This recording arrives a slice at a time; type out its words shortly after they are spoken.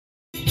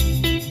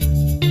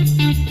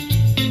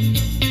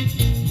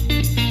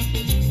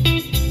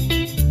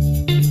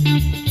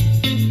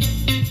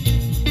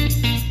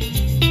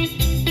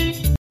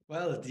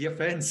Dear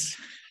friends,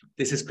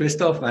 this is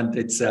Christoph, and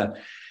it's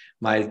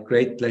my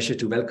great pleasure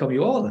to welcome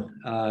you all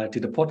to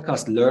the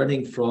podcast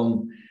Learning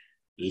from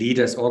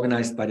Leaders,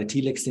 organized by the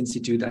Telex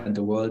Institute and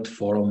the World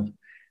Forum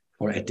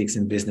for Ethics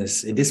in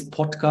Business. In this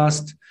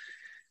podcast,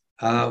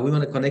 we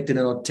want to connect in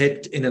an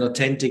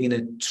authentic, in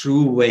a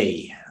true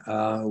way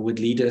with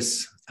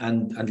leaders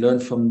and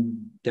learn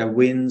from their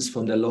wins,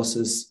 from their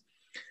losses,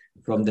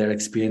 from their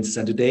experiences.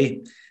 And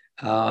today,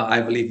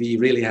 I believe we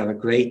really have a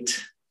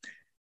great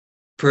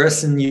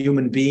person,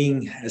 human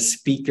being, a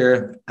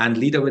speaker and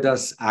leader with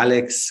us,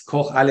 Alex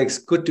Koch. Alex,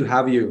 good to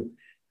have you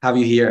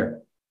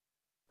here.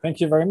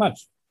 Thank you very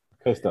much,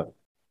 Christoph.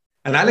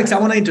 And Alex, I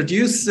want to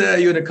introduce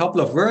you in a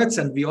couple of words,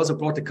 and we also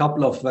brought a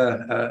couple of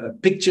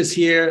pictures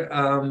here.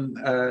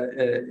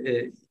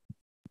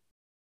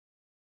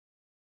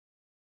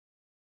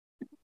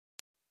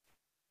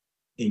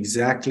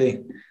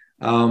 Exactly.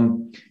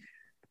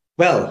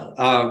 Let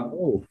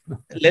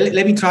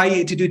me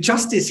try to do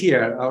justice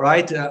here. All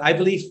right. I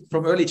believe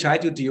from early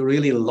childhood, you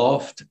really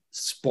loved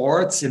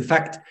sports. In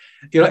fact,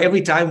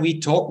 every time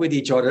we talk with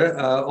each other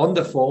on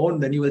the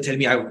phone, then you will tell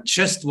me, I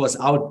just was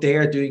out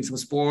there doing some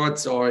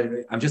sports,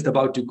 or I'm just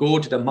about to go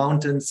to the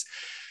mountains.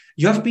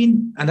 You have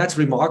been, and that's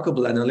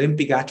remarkable, an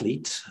Olympic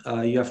athlete.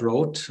 You have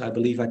rowed, I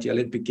believe, at the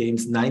Olympic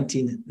Games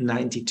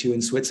 1992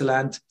 in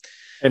Switzerland.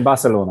 In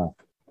Barcelona.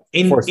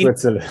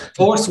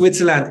 For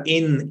Switzerland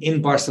in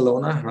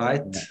Barcelona,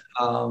 right?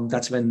 Yeah.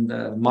 That's when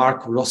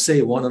Marc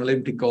Rosset won an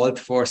Olympic gold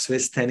for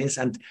Swiss tennis.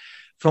 And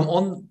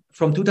from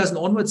 2000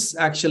 onwards,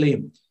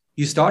 actually,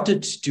 you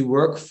started to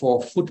work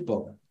for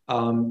football.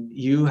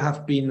 You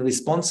have been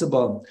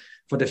responsible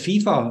for the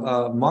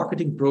FIFA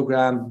marketing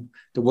program,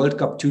 the World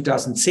Cup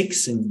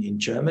 2006 in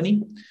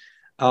Germany.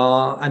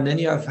 And then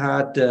you have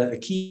had a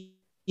key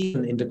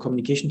in the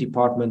communication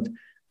department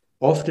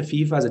of the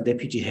FIFA as a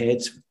deputy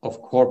head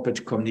of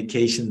corporate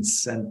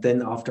communications. And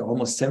then after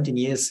almost 17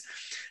 years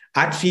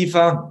at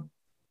FIFA,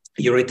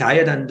 you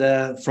retired and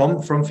from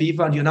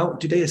FIFA, and you're now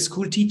today a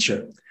school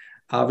teacher,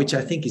 which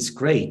I think is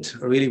great,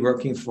 really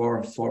working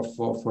for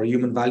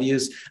human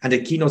values, and a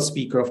keynote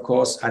speaker, of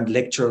course, and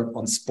lecturer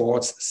on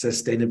sports,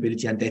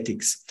 sustainability, and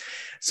ethics.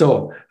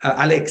 So,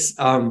 Alex,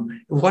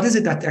 what is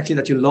it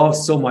that you love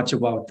so much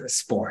about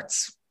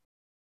sports?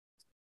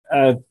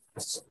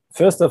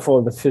 First of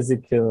all, the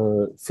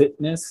physical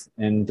fitness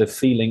and the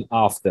feeling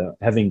after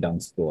having done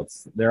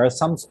sports. There are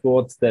some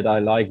sports that I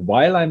like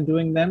while I'm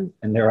doing them,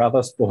 and there are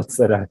other sports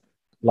that I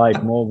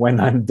like more when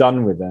I'm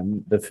done with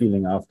them, the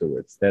feeling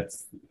afterwards.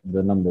 That's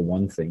the number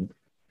one thing.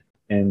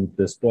 And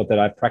the sport that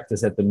I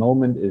practice at the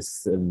moment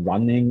is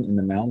running in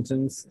the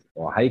mountains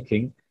or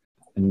hiking.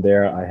 And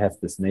there I have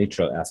this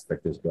nature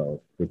aspect as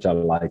well, which I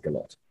like a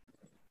lot.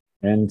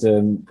 And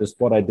the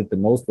sport I did the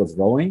most was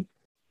rowing.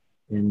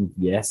 And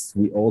yes,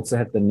 we also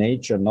had the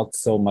nature, not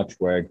so much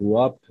where I grew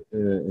up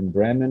in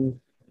Bremen.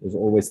 It was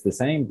always the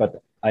same,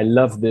 but I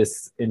love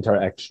this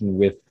interaction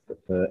with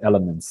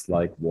elements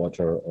like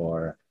water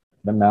or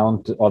the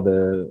mount or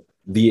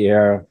the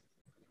air.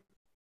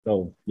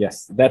 So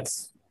yes,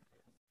 that's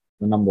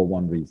the number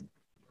one reason.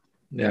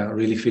 Yeah,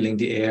 really feeling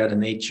the air, the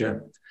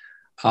nature.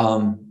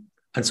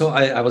 And so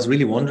I was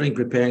really wondering,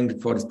 preparing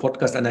for this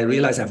podcast, and I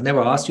realized I've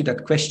never asked you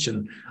that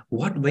question.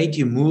 What made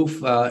you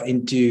move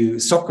into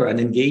soccer and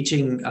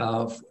engaging,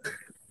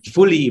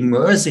 fully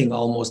immersing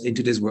almost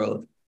into this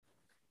world?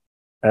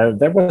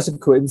 That was a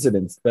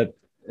coincidence, but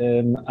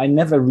I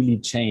never really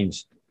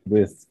changed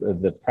with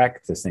the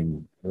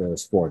practicing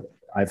sport.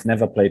 I've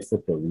never played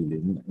football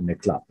really in a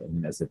club. I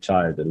mean, as a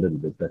child, a little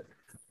bit, but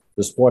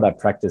the sport I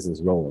practice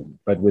is rowing.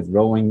 But with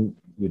rowing,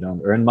 you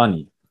don't earn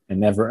money. I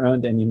never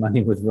earned any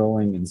money with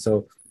rowing. And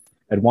so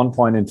at one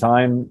point in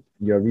time,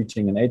 you're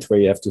reaching an age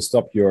where you have to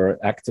stop your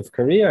active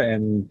career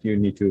and you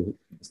need to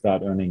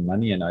start earning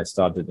money. And I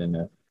started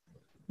in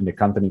a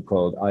company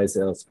called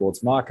ISL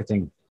Sports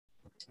Marketing.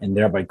 And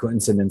there, by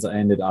coincidence, I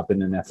ended up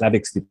in an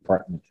athletics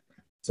department.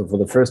 So for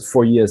the first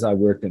 4 years, I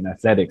worked in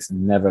athletics,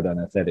 never done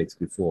athletics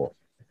before.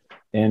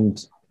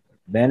 And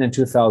then in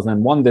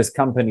 2001, this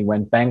company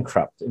went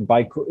bankrupt. And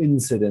by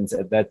coincidence,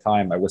 at that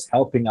time, I was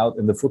helping out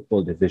in the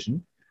football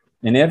division.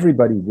 And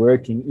everybody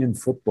working in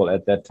football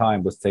at that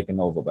time was taken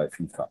over by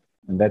FIFA.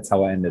 And that's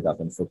how I ended up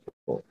in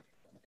football.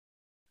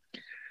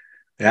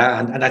 Yeah,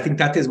 and I think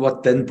that is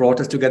what then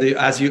brought us together.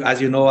 As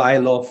you know, I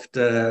loved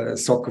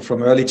soccer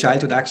from early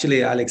childhood.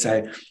 Actually, Alex,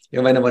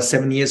 when I was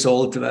 7 years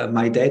old,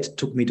 my dad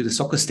took me to the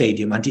soccer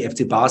stadium, and the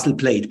FC Basel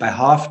played. By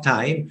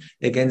halftime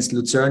against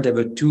Lucerne,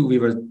 we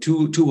were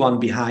 2-1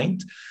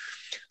 behind.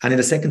 And in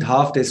the second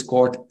half, they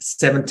scored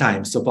 7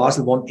 times. So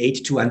Basel won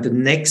 8-2. And the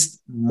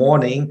next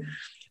morning,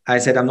 I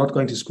said, I'm not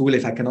going to school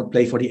if I cannot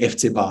play for the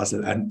FC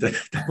Basel. And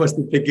that was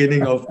the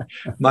beginning of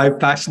my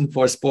passion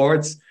for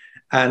sports.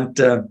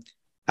 And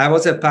I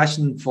was a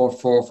passion for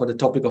the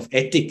topic of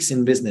ethics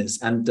in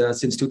business. And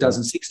since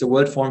 2006, the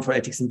World Forum for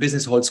Ethics in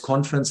Business holds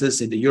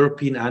conferences in the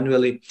European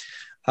annually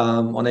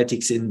on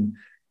ethics in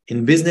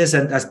in business,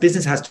 and as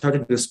business has turned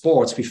into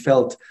sports, we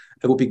felt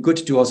it would be good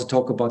to also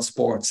talk about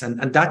sports.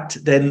 And that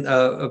then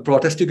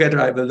brought us together.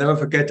 I will never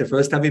forget the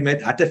first time we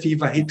met at the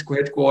FIFA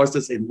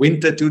headquarters in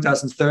winter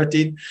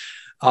 2013.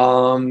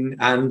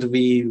 And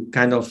we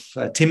kind of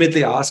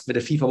timidly asked whether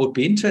FIFA would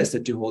be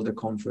interested to hold a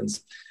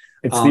conference.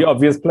 It's the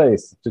obvious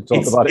place to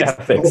talk about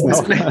ethics.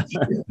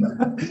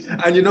 No?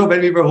 And when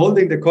we were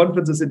holding the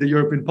conferences in the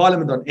European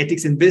Parliament on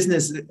ethics in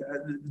business,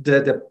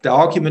 the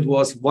argument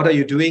was, what are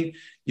you doing?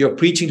 You're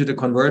preaching to the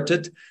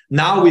converted.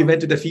 Now we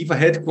went to the FIFA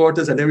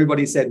headquarters and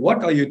everybody said,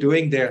 what are you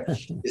doing there?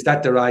 Is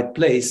that the right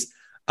place?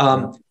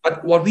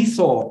 But what we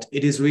thought,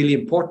 it is really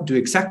important to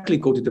exactly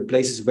go to the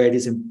places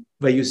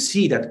where you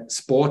see that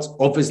sports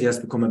obviously has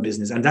become a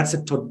business. And that's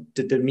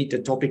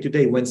the topic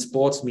today, when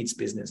sports meets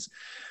business.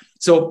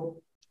 So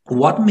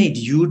what made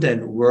you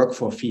then work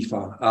for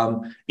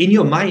FIFA? In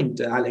your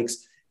mind,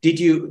 Alex, did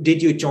you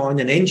join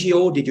an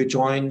NGO? Did you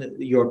join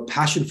your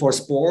passion for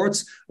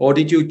sports? Or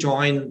did you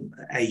join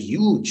a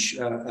huge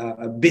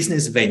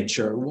business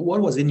venture?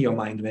 What was in your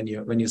mind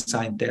when you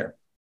signed there?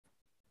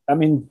 I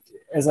mean,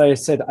 as I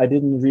said, I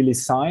didn't really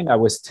sign. I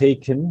was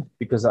taken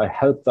because I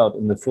helped out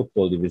in the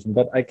football division.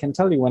 But I can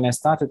tell you, when I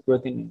started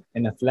working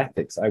in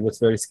athletics, I was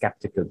very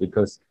skeptical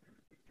because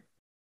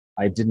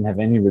I didn't have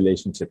any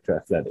relationship to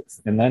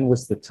athletics. And then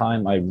was the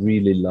time I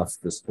really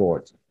loved the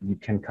sport. You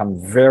can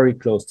come very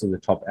close to the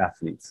top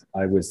athletes.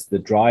 I was the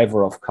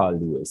driver of Carl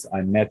Lewis.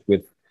 I met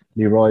with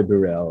Leroy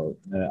Burrell.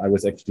 I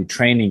was actually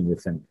training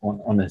with him,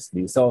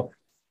 honestly. So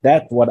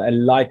that's what I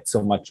liked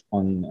so much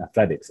on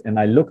athletics. And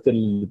I looked a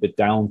little bit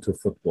down to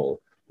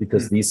football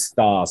because these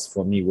stars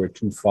for me were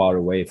too far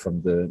away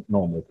from the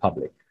normal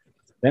public.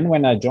 Then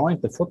when I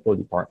joined the football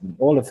department,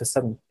 all of a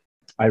sudden,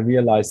 I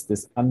realized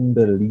this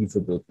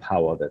unbelievable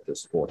power that the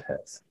sport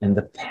has and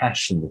the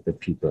passion that the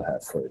people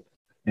have for it.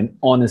 And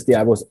honestly,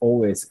 I was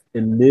always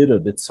a little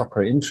bit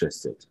soccer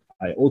interested.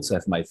 I also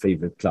have my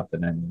favorite club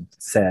and I'm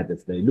sad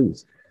if they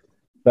lose.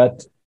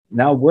 But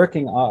now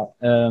working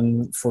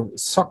for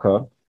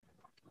soccer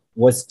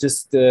was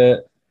just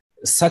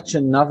such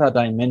another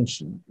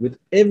dimension. With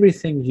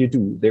everything you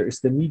do, there is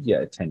the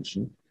media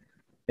attention.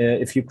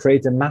 If you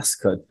create a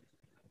mascot,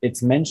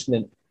 it's mentioned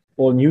in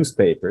all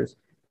newspapers.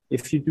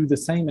 If you do the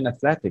same in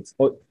athletics,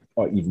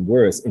 or even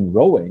worse, in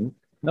rowing,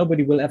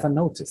 nobody will ever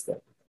notice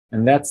that.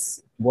 And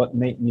that's what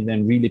made me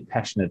then really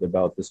passionate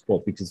about the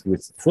sport, because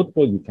with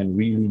football, you can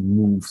really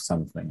move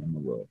something in the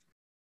world.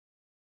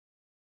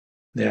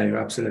 Yeah, you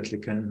absolutely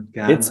can.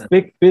 It's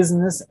big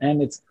business,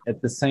 and it's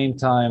at the same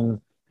time,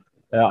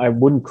 I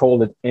wouldn't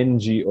call it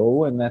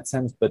NGO in that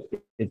sense, but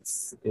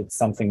it's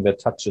something that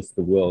touches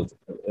the world,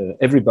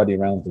 everybody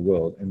around the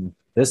world. And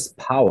this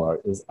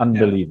power is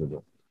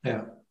unbelievable.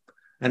 Yeah.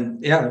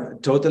 And yeah,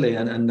 totally.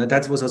 And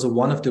that was also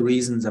one of the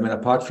reasons, I mean,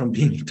 apart from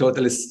being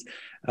totally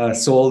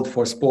sold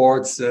for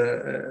sports,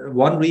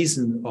 one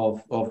reason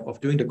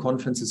of doing the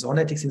conferences on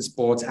ethics in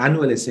sports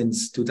annually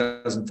since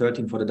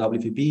 2013 for the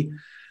WPP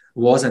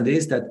was and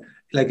is that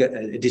like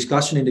a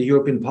discussion in the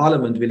European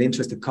Parliament will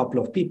interest a couple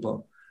of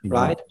people,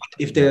 right? But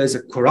if there's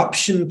a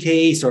corruption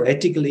case or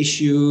ethical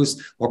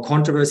issues or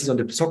controversies on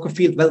the soccer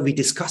field, well, we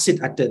discuss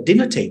it at the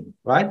dinner table,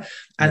 right?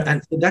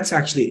 And that's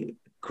actually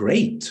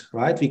great,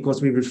 right?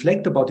 Because we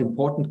reflect about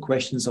important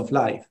questions of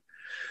life.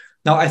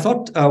 Now, I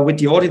thought with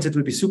the audience, it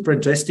would be super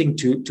interesting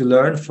to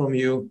learn from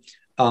you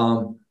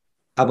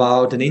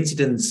about an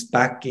incident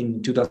back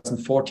in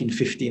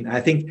 2014-15.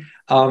 I think,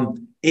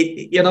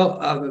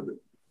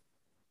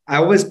 I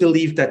always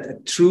believe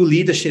that true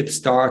leadership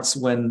starts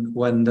when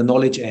the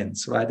knowledge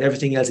ends, right?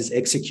 Everything else is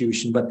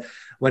execution. But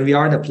when we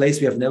are in a place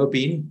we have never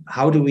been,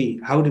 how do we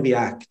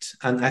act?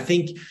 And I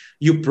think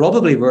you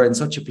probably were in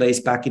such a place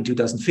back in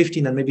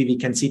 2015, and maybe we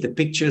can see the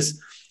pictures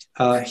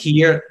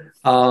here.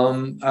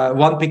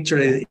 One picture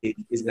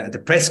is at the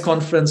press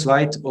conference,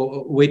 right?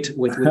 With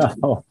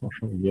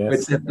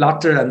Sepp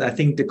Blatter, and I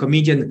think the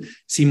comedian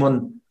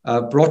Simon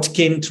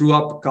Brodkin threw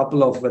up a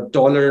couple of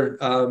dollar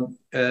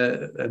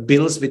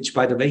bills, which,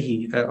 by the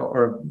way,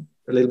 or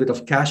a little bit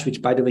of cash,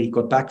 which, by the way, he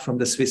got back from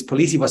the Swiss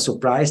police. He was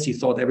surprised. He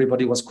thought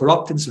everybody was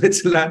corrupt in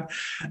Switzerland.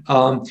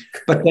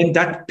 But then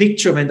that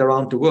picture went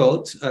around the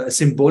world, a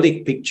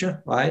symbolic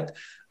picture, right?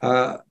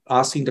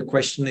 Asking the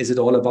question, is it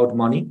all about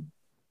money?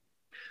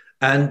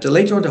 And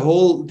later on, the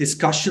whole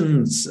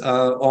discussions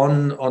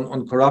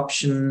on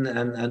corruption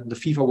and the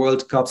FIFA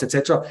World Cups,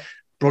 etc.,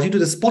 brought you to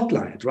the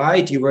spotlight,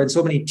 right? You were in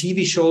so many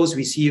TV shows.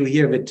 We see you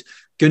here with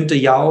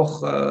Günther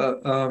Jauch,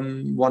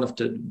 one of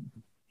the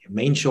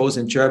main shows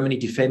in Germany,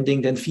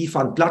 defending then FIFA,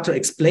 and Blatter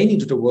explaining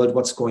to the world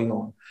what's going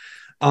on.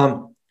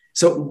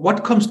 So,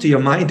 what comes to your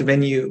mind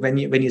when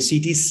you see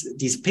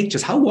these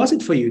pictures? How was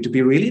it for you to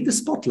be really in the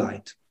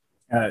spotlight?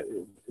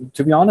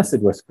 To be honest,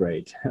 it was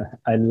great.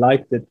 I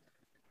liked it.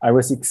 I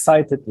was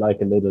excited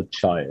like a little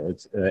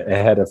child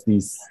ahead of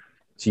these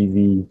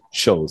TV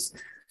shows.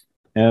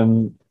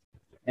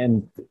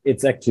 And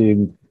it's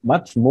actually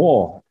much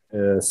more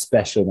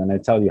special when I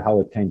tell you how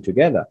it came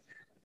together.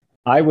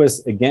 I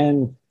was,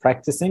 again,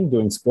 practicing,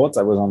 doing sports.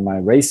 I was on my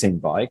racing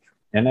bike,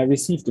 and I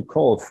received a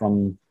call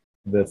from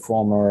the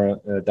former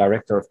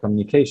director of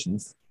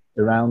communications,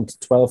 around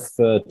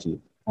 12:30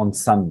 on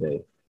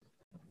Sunday.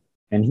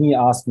 And he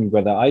asked me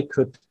whether I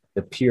could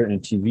appear in a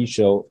TV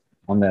show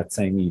on that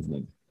same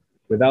evening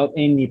without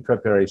any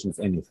preparations,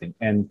 anything.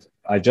 And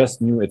I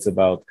just knew it's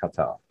about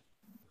Qatar.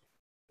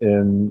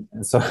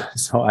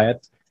 So I had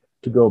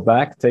to go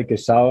back, take a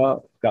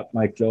shower, got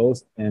my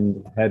clothes,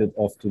 and headed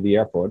off to the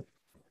airport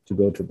to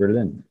go to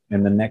Berlin.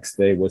 And the next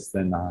day was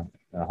then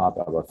Hard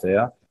Aber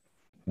Fair.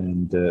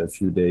 And a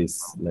few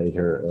days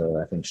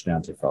later, I think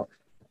Stern TV.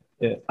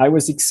 I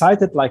was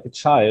excited like a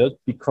child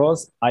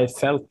because I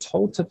felt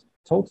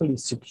totally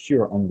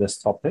secure on this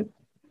topic.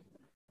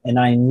 And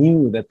I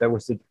knew that there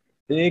was a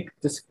big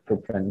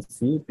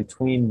discrepancy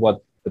between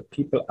what the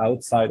people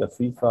outside of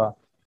FIFA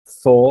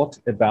thought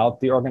about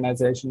the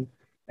organization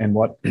and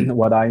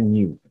what I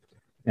knew.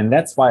 And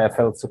that's why I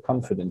felt so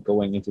confident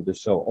going into the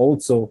show.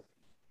 Also,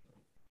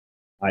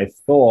 I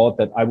thought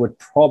that I would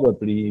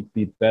probably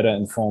be better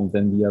informed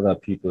than the other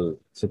people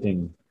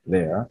sitting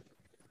there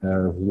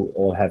who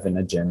all have an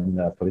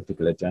agenda,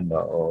 political agenda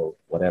or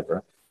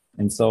whatever.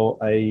 And so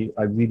I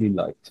really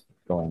liked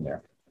going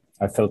there.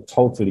 I felt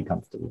totally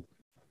comfortable.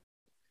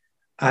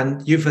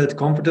 And you felt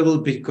comfortable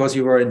because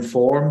you were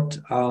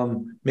informed.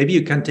 Maybe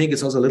you can take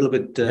us also a little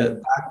bit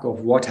back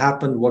of what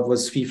happened, what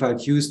was FIFA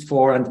accused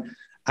for. And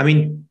I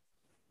mean,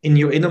 in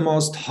your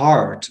innermost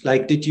heart,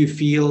 like, did you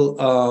feel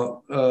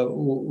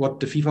what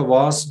the FIFA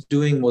was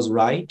doing was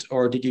right?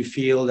 Or did you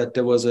feel that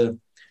there was a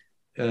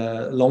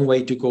long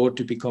way to go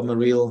to become a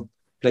real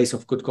place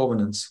of good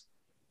governance?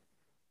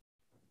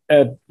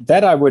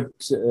 That I would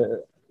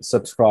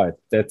subscribe.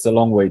 That's a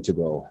long way to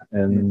go.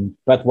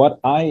 But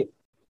what I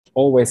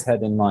always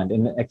had in mind,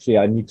 and actually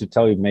I need to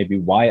tell you maybe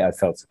why I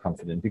felt so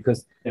confident,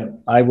 because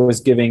I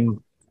was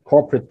giving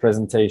corporate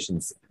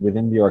presentations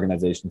within the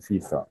organization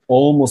FIFA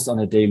almost on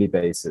a daily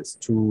basis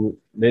to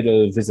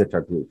little visitor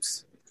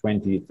groups,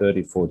 20,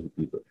 30, 40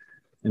 people.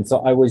 And so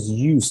I was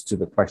used to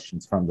the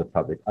questions from the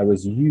public. I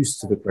was used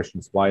to the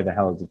questions, why the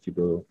hell did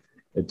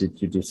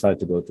you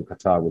decide to go to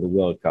Qatar with the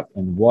World Cup?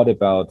 And what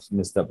about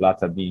Mr.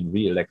 Blatter being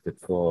re-elected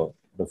for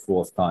the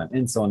fourth time?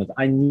 And so on.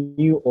 I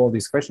knew all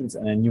these questions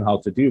and I knew how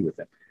to deal with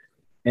them.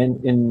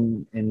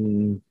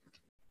 And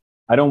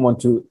I don't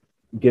want to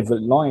give a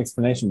long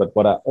explanation, but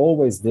what I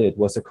always did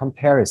was a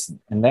comparison.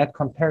 And that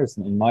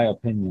comparison, in my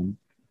opinion,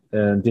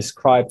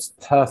 describes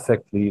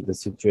perfectly the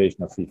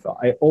situation of FIFA.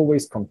 I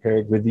always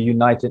compared with the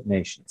United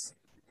Nations.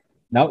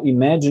 Now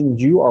imagine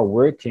you are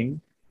working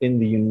in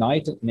the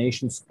United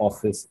Nations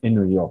office in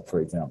New York,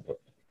 for example.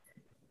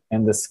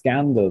 And the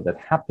scandal that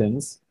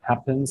happens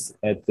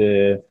at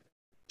the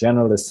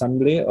General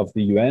Assembly of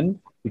the UN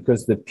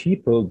because the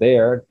people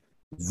there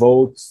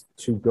vote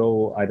to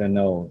go, I don't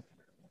know,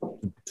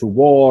 to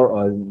war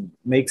or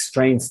make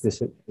strange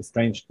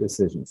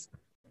decisions.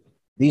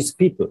 These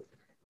people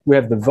who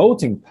have the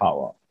voting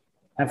power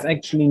have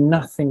actually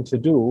nothing to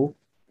do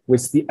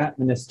with the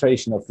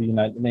administration of the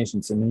United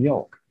Nations in New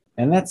York.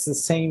 And that's the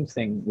same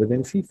thing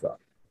within FIFA.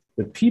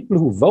 The people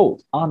who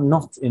vote are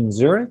not in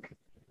Zurich,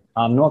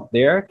 are not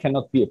there,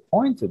 cannot be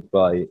appointed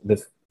by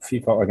the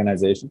FIFA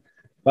organization,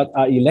 but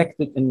are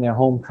elected in their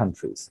home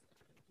countries.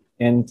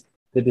 And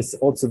that is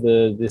also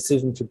the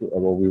decision to,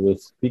 well, we will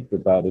speak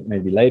about it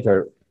maybe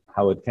later,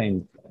 how it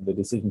came, the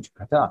decision to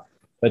Qatar.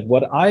 But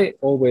what I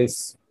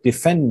always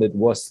defended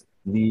was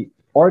the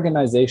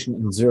organization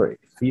in Zurich,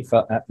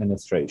 FIFA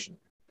administration.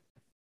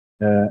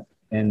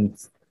 And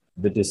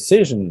the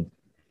decision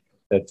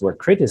that were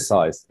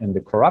criticized in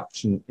the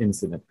corruption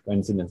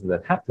incidents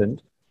that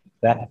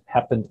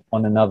happened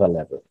on another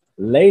level.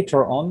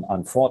 Later on,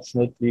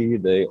 unfortunately,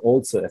 they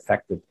also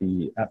affected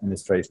the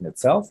administration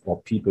itself or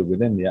people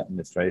within the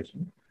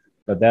administration,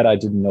 but that I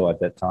didn't know at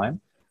that time.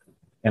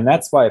 And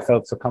that's why I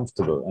felt so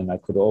comfortable. And I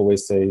could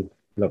always say,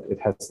 look, it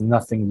has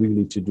nothing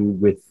really to do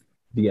with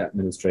the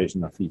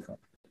administration of FIFA.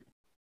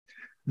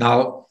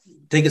 Now,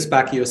 take us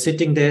back. You're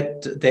sitting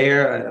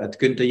there at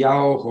Günther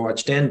Jauch or at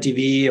Stern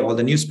TV, all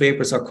the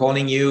newspapers are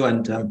calling you.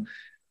 And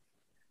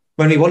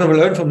when we want to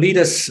learn from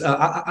leaders,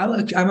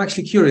 I'm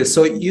actually curious.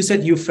 So you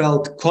said you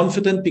felt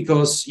confident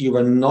because you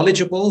were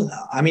knowledgeable.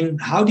 I mean,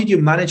 how did you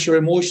manage your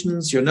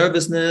emotions, your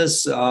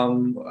nervousness?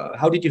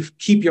 How did you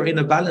keep your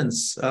inner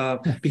balance?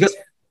 Because,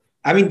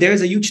 I mean,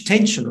 there's a huge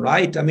tension,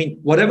 right? I mean,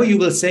 whatever you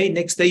will say,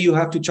 next day you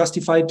have to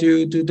justify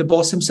to the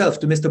boss himself,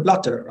 to Mr.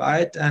 Blatter,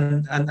 right?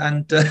 And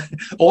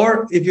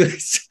or if you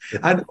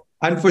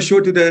and for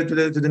sure to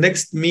the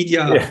next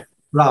media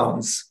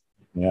rounds.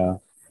 Yeah,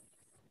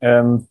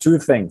 two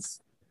things.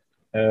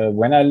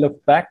 When I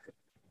look back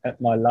at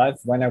my life,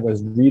 when I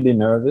was really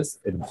nervous,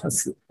 it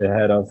was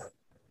ahead of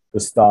the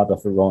start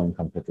of a rowing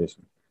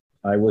competition.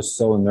 I was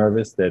so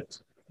nervous that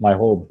my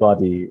whole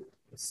body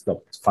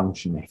stopped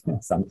functioning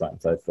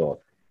sometimes, I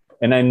thought.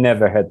 And I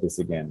never had this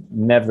again,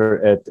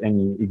 never at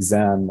any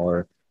exam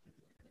or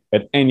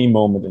at any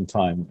moment in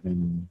time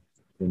in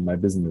my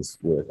business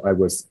work. I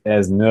was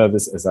as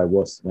nervous as I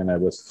was when I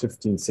was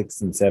 15,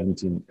 16,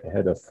 17,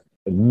 ahead of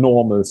a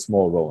normal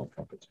small rowing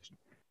competition.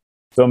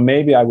 So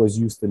maybe I was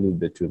used a little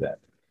bit to that.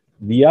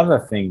 the other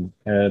thing,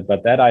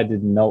 but that I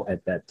didn't know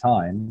at that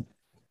time,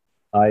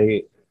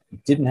 I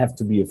didn't have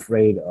to be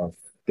afraid of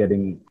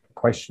getting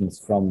questions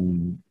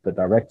from the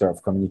director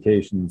of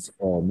communications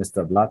or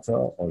Mr. Blatter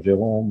or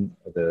Jérôme,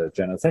 the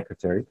general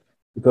secretary,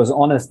 because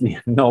honestly,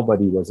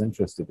 nobody was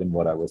interested in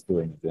what I was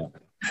doing in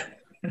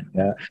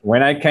Germany.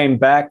 When I came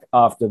back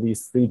after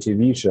these 3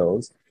 TV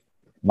shows,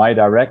 my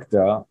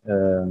director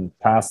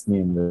passed me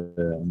in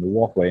the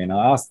walkway, and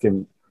I asked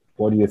him,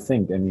 "What do you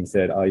think?" And he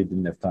said, "Oh, you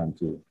didn't have time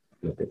to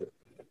look at it,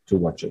 to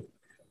watch it."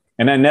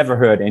 And I never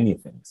heard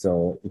anything.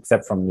 So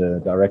except from the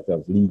director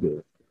of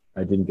legal,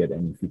 I didn't get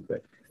any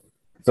feedback.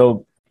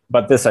 So,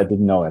 but this I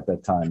didn't know at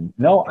that time.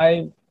 No,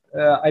 I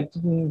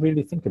didn't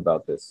really think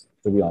about this,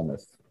 to be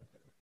honest.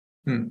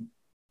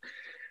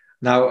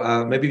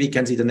 Now, maybe we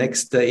can see the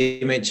next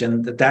image,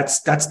 and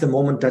that's the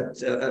moment that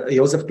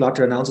Josef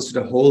Blatter announces to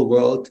the whole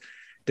world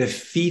the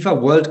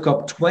FIFA World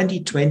Cup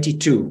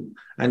 2022.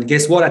 And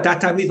guess what? At that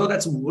time, we thought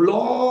that's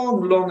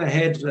long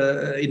ahead.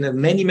 In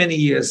many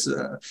years,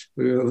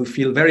 we will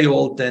feel very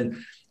old. Then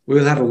we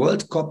will have a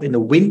World Cup in the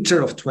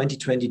winter of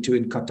 2022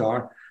 in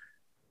Qatar.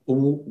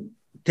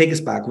 Take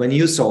us back when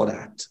you saw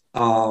that.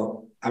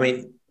 I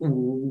mean,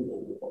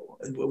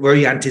 were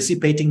you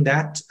anticipating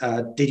that?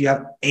 Did you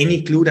have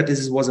any clue that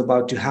this was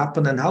about to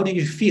happen? And how did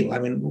you feel? I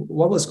mean,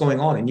 what was going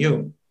on in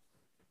you?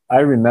 I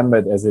remember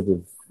it as if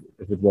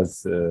it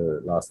was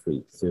last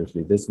week.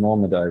 Seriously, this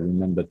moment I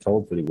remember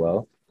totally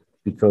well,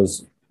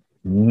 because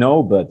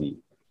nobody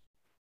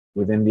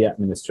within the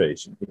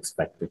administration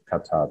expected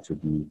Qatar to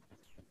be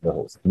the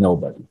host.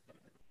 Nobody.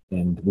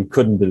 And we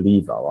couldn't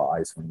believe our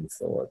eyes when we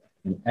saw it.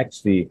 And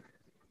actually,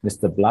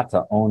 Mr.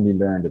 Blatter only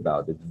learned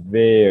about it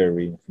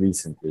very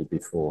recently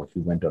before he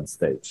went on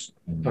stage.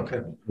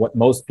 And what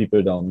most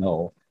people don't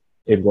know,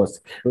 it was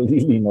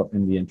clearly not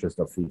in the interest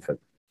of FIFA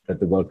that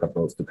the World Cup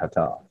goes to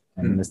Qatar.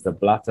 And Mr.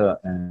 Blatter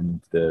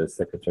and the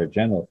Secretary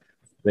General,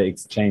 they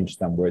exchanged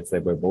some words. They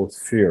were both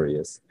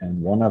furious.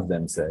 And one of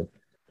them said,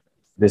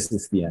 "This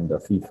is the end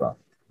of FIFA."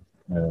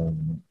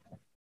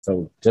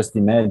 So just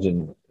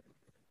imagine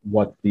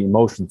what the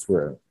emotions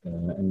were.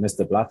 And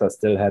Mr. Blatter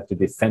still had to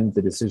defend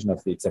the decision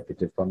of the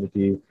executive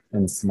committee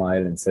and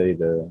smile and say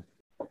the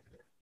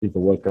FIFA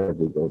World Cup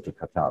will go to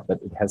Qatar. But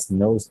it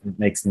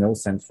makes no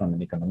sense from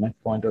an economic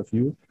point of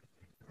view.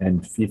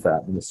 And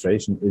FIFA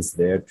administration is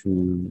there to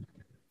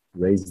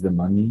raise the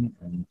money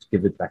and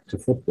give it back to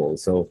football.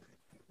 So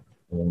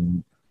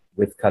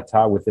with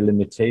Qatar, with the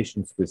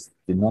limitations, with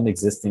the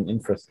non-existing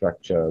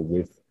infrastructure,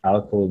 with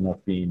alcohol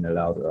not being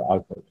allowed, or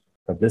alcohol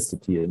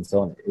publicity and so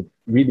on, it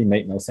really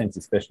made no sense,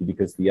 especially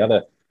because the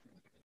other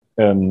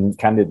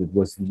candidate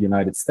was the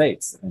United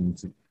States. And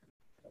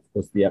of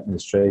course, the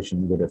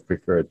administration would have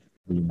preferred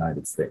the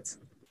United States.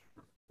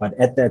 But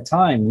at that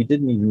time, we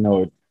didn't even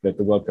know that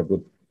the World Cup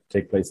would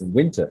take place in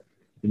winter.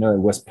 You know, it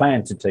was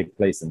planned to take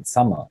place in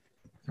summer.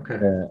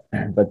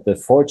 But the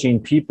 14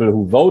 people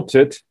who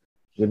voted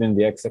within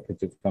the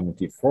executive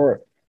committee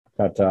for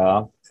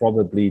Qatar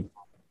probably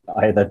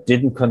either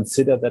didn't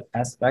consider that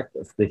aspect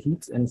of the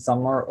heat in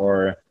summer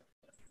or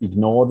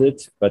ignored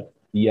it. But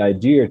the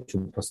idea to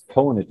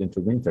postpone it into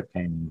winter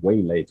came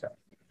way later.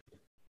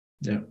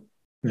 Yeah.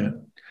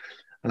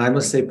 And I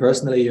must say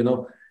personally, you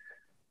know,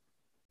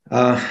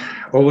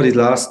 over the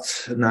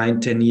last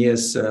 9-10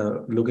 years,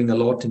 looking a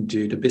lot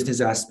into the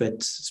business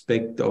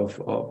aspect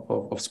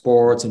of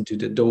sports, into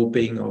the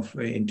doping,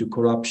 into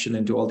corruption,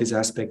 into all these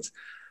aspects.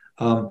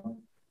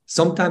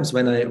 Sometimes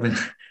when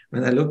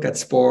I look at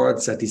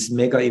sports, at these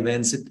mega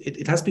events,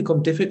 it has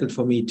become difficult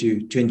for me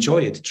to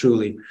enjoy it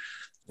truly.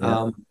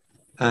 Yeah.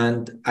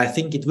 And I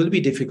think it will be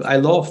difficult. I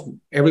love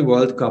every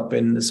World Cup,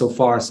 and so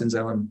far since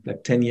I'm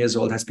like 10 years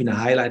old has been a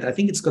highlight. I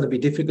think it's going to be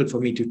difficult for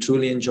me to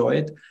truly enjoy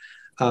it.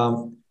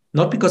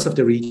 Not because of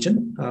the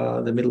region.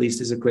 The Middle East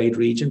is a great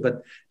region,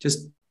 but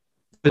just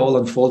it all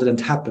unfolded and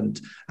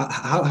happened.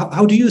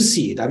 How do you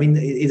see it? I mean,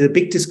 it's a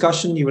big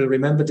discussion. You will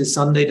remember this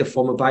Sunday, the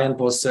former Bayern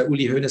boss,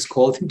 Uli Hoeneß,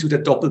 called into the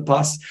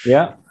Doppelpass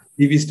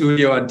TV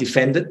studio and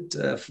defended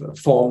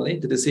formally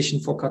the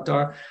decision for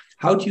Qatar.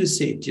 How do you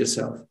see it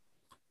yourself?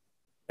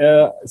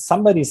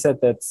 Somebody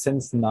said that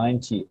since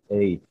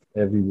 '98,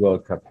 every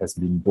World Cup has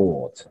been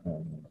bought.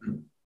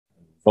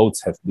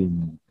 Votes have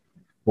been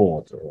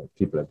bought, or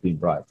people have been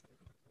bribed.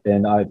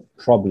 And I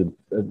probably,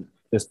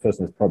 this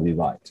person is probably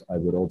right. I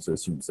would also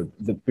assume so,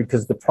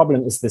 because the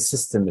problem is the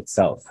system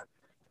itself.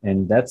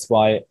 And that's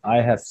why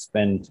I have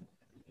spent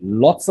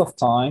lots of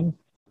time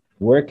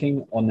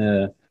working on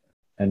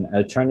an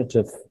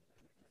alternative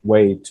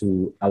way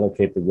to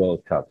allocate the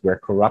World Cup, where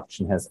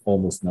corruption has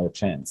almost no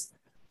chance.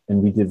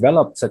 And we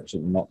developed such a,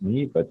 not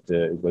me, but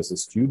it was a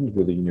student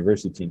with a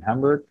university in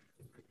Hamburg.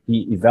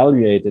 He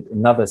evaluated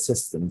another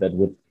system that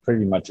would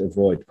pretty much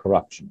avoid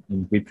corruption.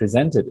 And we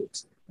presented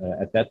it.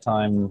 At that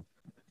time,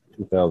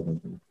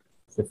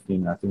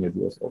 2015, I think it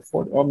was,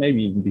 or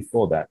maybe even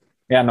before that.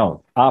 Yeah,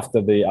 no,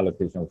 after the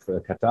allocation of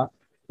Qatar,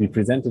 we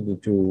presented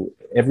it to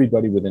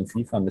everybody within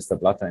FIFA, Mr.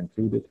 Blatter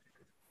included.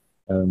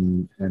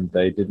 And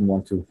they didn't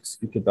want to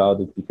speak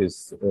about it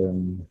because,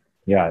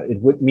 yeah, it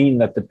would mean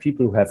that the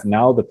people who have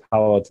now the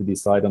power to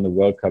decide on the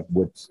World Cup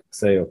would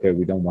say, okay,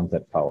 we don't want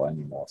that power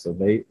anymore. So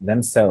they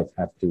themselves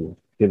have to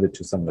give it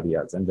to somebody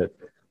else. And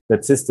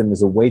that system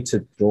is a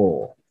weighted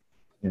draw.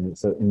 And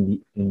so in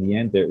the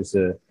end, there is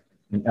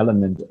an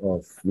element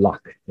of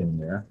luck in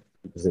there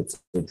because it's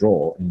a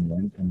draw in the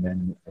end. And then,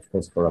 of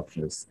course,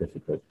 corruption is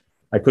difficult.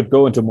 I could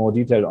go into more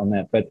detail on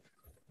that, but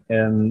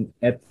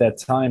at that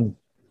time,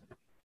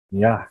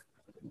 yeah,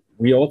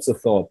 we also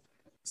thought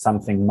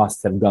something must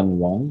have gone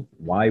wrong.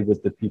 Why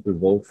would the people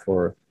vote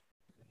for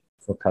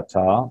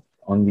Qatar?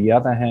 On the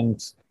other hand,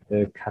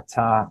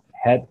 Qatar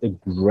had a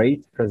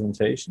great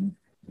presentation.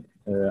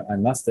 I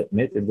must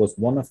admit, it was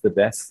one of the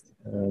best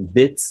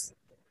bids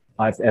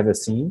I've ever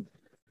seen.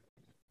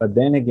 But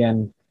then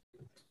again,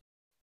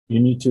 you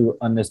need to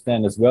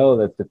understand as well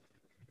that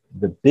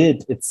the bid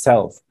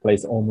itself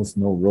plays almost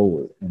no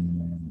role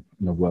in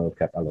the World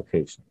Cup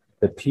allocation.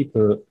 The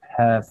people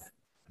have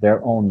their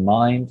own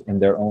mind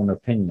and their own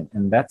opinion.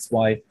 And that's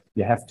why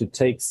you have to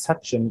take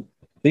such a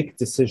big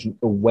decision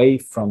away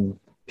from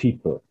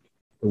people,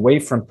 away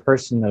from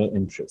personal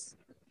interests.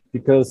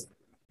 Because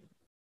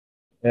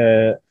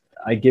I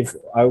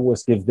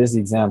always give this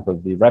example.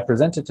 The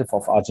representative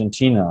of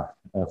Argentina,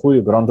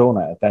 Julio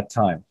Grondona, at that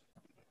time,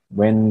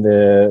 when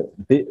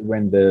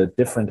the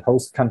different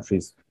host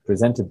countries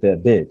presented their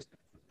bid,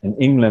 and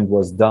England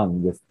was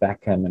done with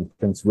Beckham and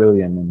Prince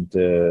William, and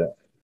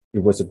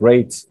it was a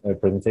great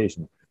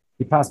presentation.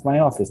 He passed my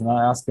office, and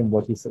I asked him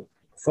what he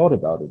thought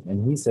about it,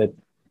 and he said,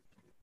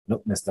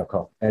 "Look, Mr.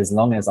 Koch, as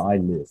long as I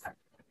live,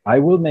 I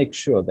will make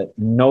sure that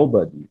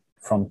nobody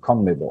from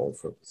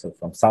CONMEBOL, so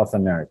from South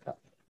America,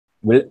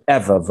 will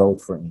ever vote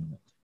for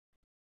England."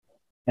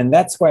 And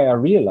that's why I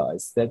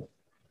realized that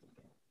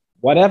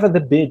whatever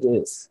the bid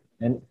is,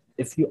 and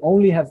if you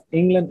only have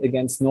England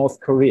against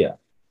North Korea,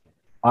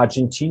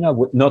 Argentina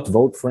would not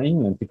vote for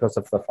England because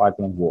of the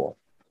Falkland War.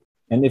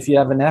 And if you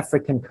have an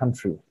African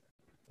country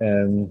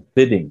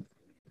bidding,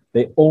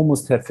 they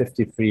almost have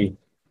 53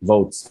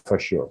 votes for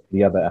sure,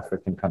 the other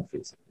African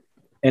countries.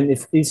 And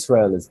if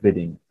Israel is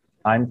bidding,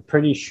 I'm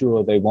pretty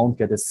sure they won't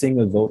get a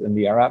single vote in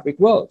the Arabic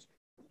world.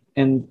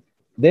 And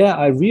there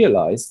I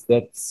realized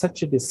that such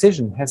a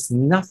decision has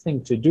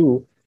nothing to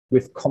do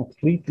with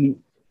completely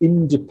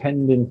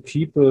independent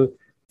people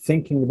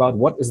thinking about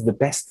what is the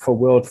best for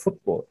world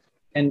football.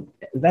 And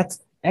that's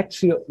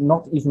actually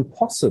not even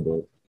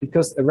possible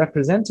because a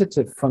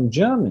representative from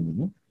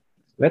Germany,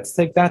 let's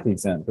take that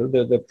example,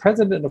 the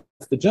president of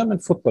the German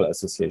Football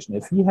Association,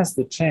 if he has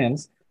the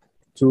chance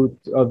to,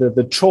 or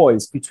the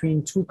choice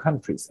between two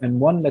countries, and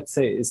one, let's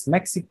say, is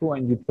Mexico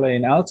and you play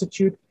in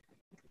altitude,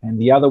 and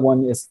the other one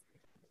is,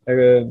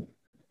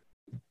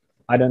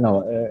 I don't know,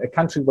 a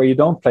country where you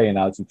don't play in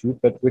altitude,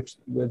 but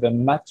with a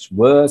much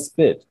worse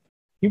bid,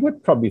 he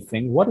would probably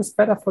think, what is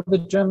better for the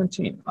German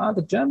team?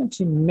 The German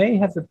team may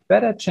have a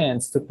better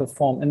chance to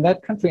perform in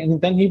that country,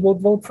 and then he would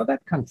vote for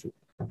that country.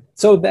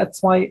 So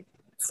that's why,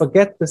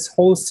 forget this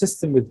whole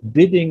system with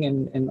bidding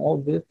and all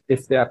this.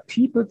 If there are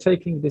people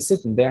taking a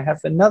decision, they have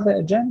another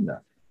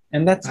agenda.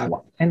 And that's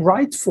and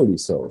rightfully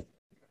so.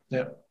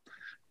 Yeah.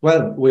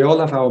 Well, we all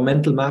have our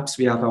mental maps,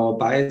 we have our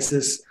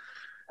biases.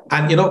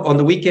 And, on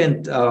the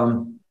weekend,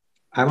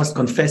 I must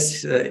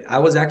confess, I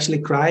was actually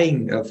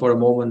crying for a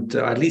moment.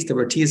 At least there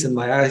were tears in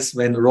my eyes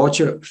when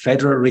Roger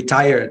Federer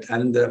retired.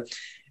 And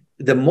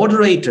the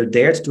moderator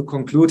dared to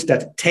conclude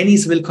that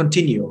tennis will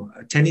continue.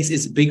 Tennis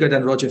is bigger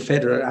than Roger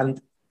Federer. And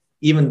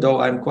even though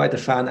I'm quite a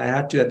fan, I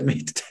had to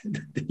admit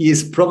that he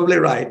is probably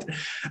right.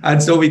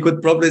 And so we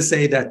could probably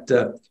say that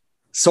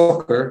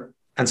soccer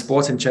and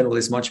sports in general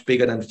is much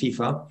bigger than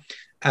FIFA.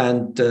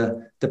 And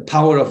the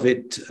power of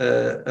it,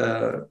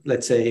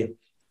 let's say,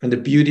 and the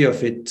beauty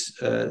of it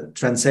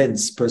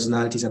transcends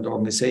personalities and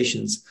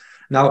organizations.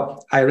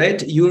 Now, I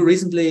read you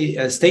recently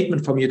a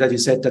statement from you that you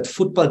said that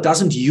football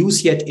doesn't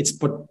use yet its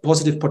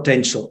positive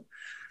potential.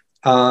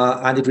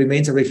 And it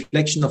remains a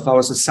reflection of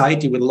our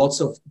society with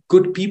lots of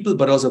good people,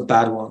 but also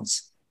bad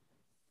ones.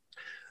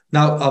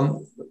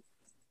 Now,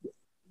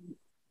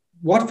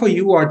 what for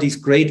you are these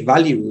great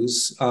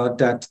values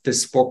that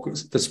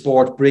the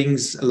sport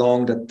brings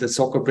along, that the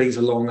soccer brings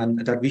along,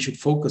 and that we should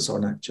focus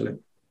on, actually?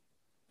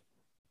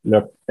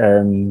 Look,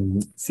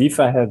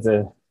 FIFA had,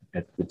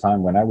 at the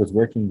time when I was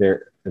working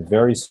there, a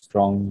very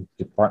strong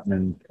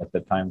department at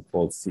the time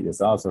called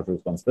CSR, Social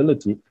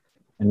Responsibility,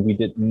 and we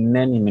did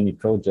many, many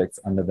projects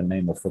under the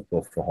name of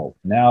Football for Hope.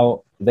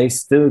 Now, they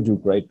still do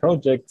great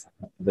projects.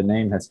 The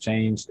name has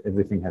changed.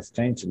 Everything has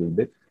changed a little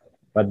bit.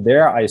 But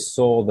there I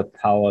saw the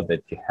power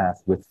that you have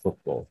with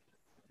football.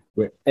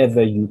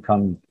 Wherever you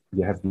come,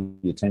 you have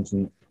the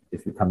attention.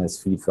 If you come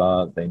as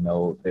FIFA, they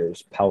know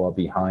there's power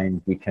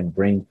behind. We can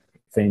bring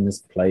famous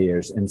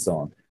players and so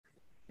on.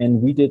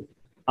 And we did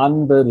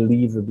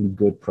unbelievably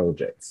good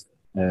projects.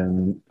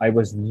 I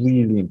was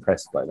really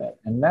impressed by that.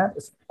 And that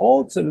is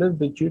also a little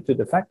bit due to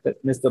the fact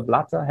that Mr.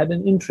 Blatter had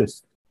an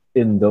interest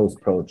in those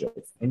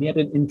projects. And he had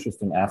an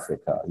interest in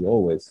Africa. He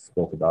always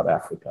spoke about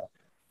Africa.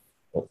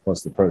 Of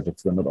course, the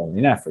projects were not only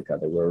in Africa,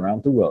 they were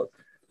around the world.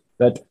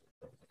 But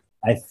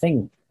I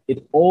think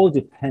it all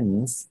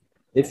depends.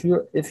 If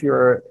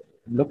you're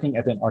looking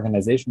at an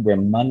organization where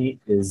money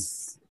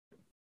is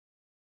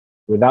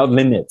without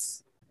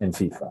limits in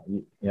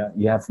FIFA,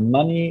 you have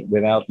money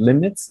without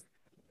limits,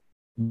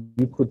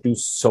 you could do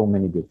so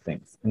many good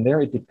things. And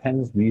there it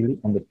depends really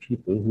on the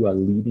people who are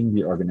leading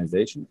the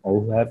organization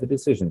or who have the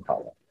decision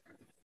power.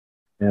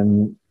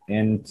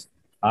 And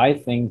I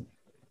think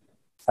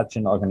such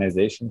an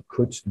organization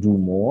could do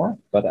more,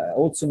 but I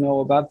also know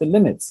about the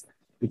limits,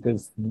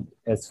 because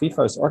as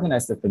FIFA is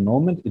organized at the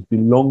moment, it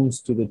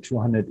belongs to the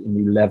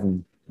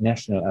 211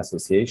 national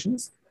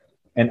associations.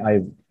 And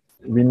I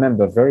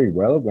remember very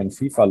well when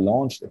FIFA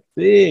launched a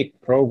big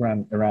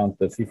program around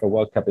the FIFA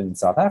World Cup in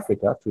South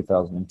Africa,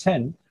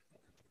 2010,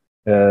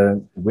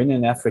 Win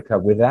in Africa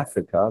with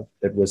Africa.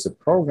 That was a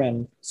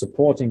program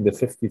supporting the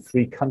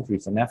 53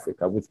 countries in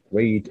Africa with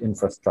great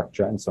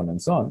infrastructure and so on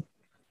and so on.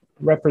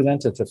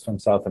 Representatives from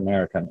South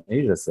America and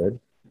Asia said,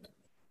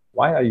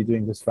 why are you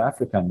doing this for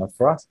Africa and not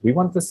for us? We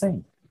want the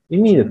same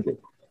immediately.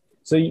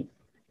 So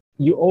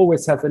you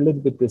always have a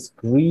little bit this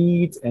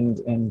greed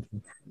and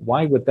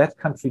why would that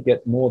country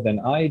get more than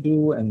I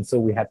do? And so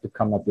we had to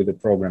come up with a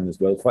program as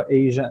well for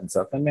Asia and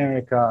South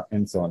America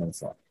and so on and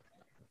so on.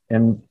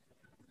 And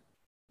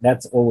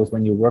that's always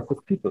when you work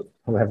with people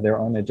who have their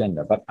own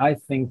agenda. But I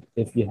think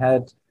if you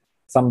had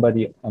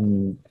somebody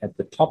at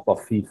the top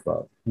of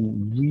FIFA who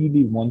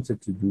really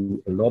wanted to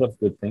do a lot of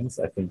good things,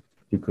 I think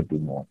he could do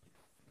more.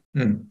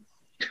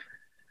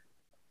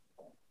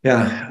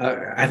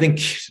 Yeah, I think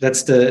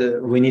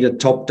we need a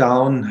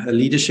top-down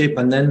leadership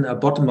and then a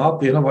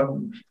bottom-up. You know what?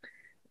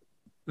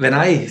 When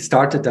I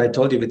started, I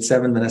told you with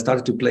 7, when I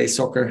started to play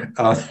soccer,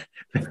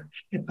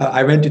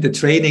 I went to the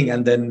training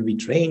and then we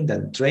trained,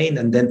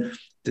 and then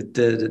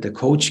the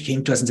coach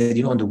came to us and said,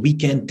 you know, on the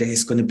weekend,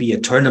 there's going to be a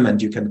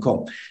tournament, you can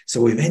come.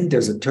 So we went,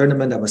 there's a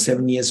tournament. I was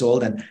 7 years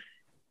old. And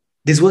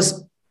this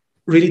was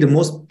really the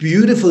most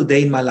beautiful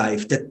day in my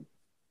life, that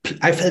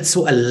I felt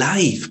so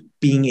alive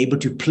being able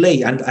to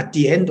play. And at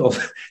the end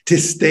of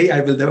this day,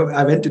 I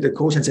went to the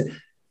coach and said,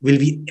 will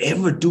we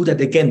ever do that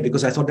again?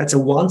 Because I thought that's a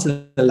once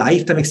in a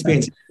lifetime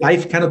experience.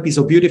 Life cannot be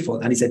so beautiful.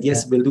 And he said,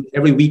 yes, we'll do it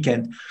every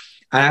weekend.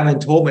 And I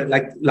went home and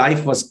like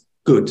life was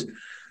good.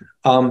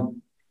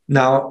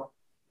 Now,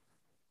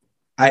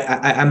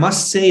 I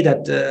must say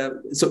that,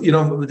 so, you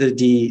know, the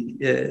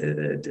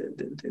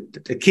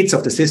kids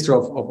of the sister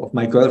of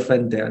my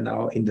girlfriend, they're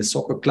now in the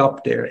soccer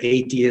club. They're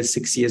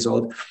 6 years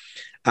old.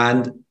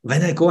 And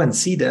when I go and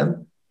see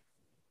them,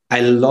 I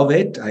love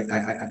it.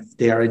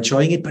 They are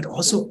enjoying it. But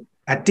also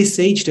at this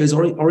age, there's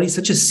already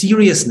such a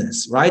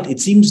seriousness, right? It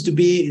seems to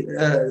be,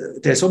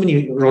 there's so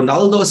many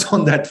Ronaldos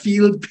on that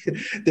field.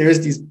 There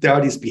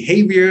are these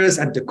behaviors,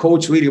 and the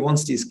coach really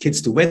wants these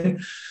kids to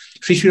win.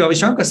 Sri Ravi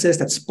Shankar says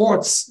that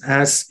sports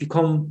has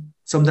become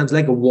sometimes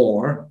like a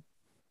war,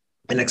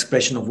 an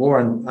expression of war,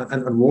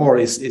 and war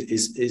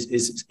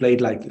is played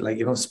like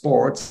you know,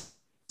 sports,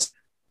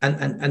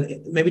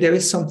 and maybe there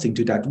is something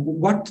to that.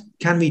 What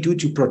can we do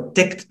to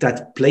protect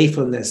that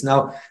playfulness?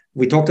 Now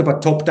we talked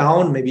about top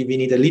down. Maybe we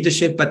need a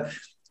leadership, but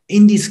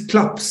in these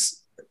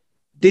clubs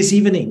this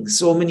evening,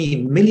 so many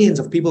millions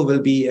of people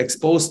will be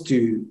exposed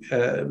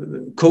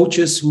to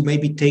coaches who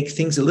maybe take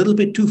things a little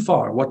bit too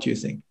far. What do you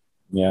think?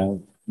 Yeah.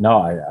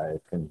 No, I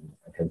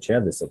can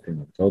share this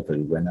opinion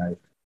totally.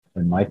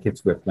 When my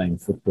kids were playing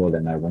football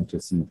and I went to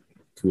see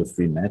 2 or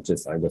 3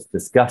 matches, I was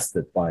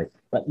disgusted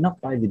but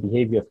not by the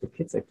behavior of the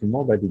kids, actually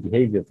more by the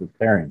behavior of the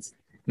parents.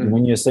 And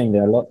when you're saying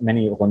there are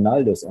many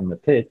Ronaldos on the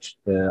pitch,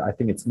 I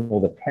think it's more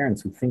the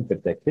parents who think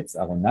that their kids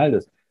are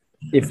Ronaldos.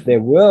 If there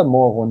were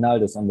more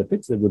Ronaldos on the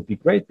pitch, that would be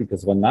great,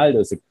 because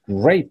Ronaldo is a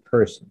great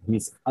person.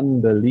 He's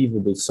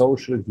unbelievable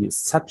social. He is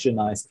such a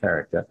nice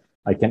character.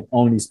 I can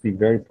only speak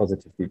very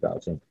positively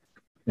about him.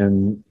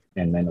 And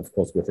then, of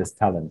course, with his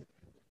talent.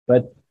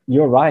 But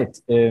you're right.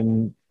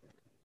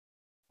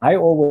 I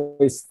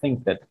always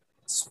think that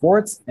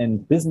sports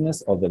and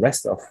business, or the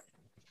rest of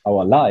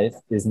our life,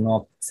 is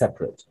not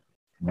separate.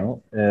 You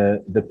know,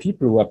 the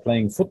people who are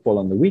playing football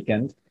on the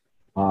weekend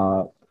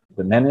are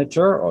the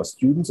manager or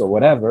students or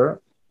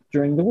whatever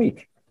during the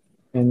week.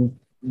 And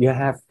you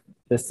have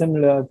the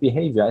similar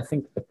behavior. I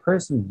think a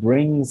person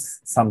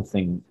brings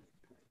something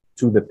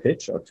to the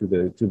pitch or to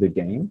the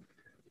game.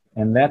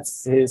 And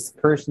that's his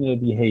personal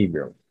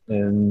behavior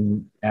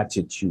and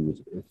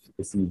attitude.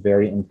 Is he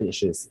very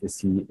ambitious? Is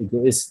he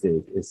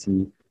egoistic? Is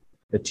he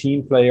a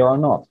team player or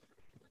not?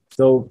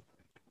 So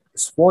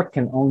sport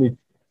can only,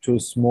 to a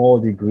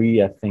small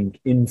degree, I think,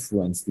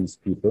 influence these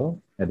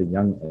people at a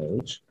young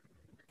age,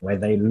 where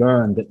they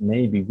learn that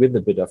maybe with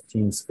a bit of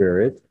team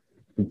spirit,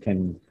 you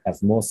can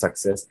have more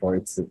success, or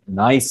it's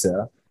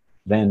nicer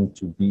than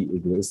to be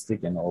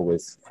egoistic and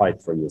always fight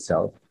for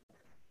yourself.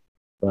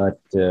 But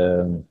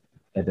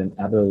at an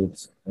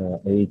adult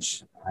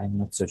age, I'm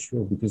not so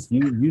sure, because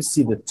you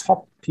see the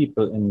top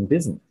people in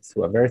business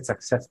who are very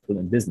successful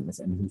in business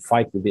and who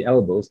fight with the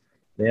elbows.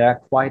 They are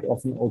quite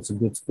often also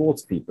good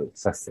sports people,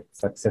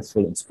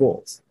 successful in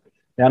sports.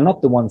 They are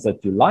not the ones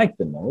that you like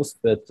the most,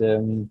 but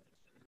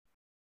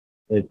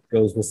it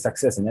goes with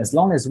success. And as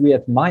long as we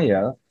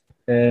admire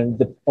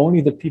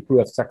only the people who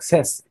have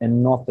success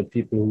and not the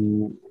people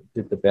who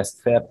did the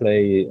best fair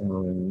play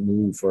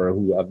move, or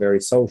who are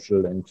very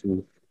social and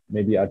who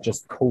maybe are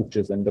just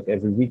coaches and look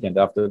every weekend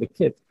after the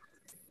kid.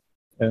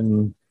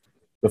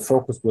 The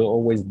focus will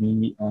always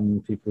be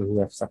on people who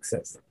have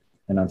success.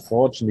 And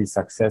unfortunately,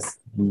 success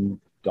we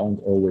don't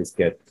always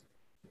get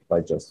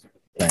by just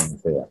playing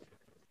fair.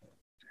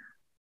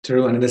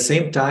 True. And at the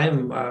same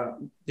time,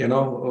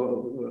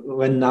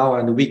 when now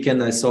on the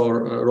weekend I saw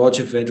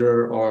Roger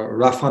Federer or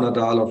Rafa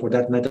Nadal, or for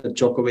that matter,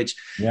 Djokovic,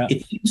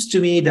 it seems to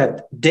me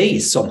that they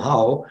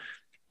somehow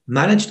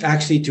managed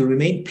actually to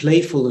remain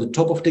playful at the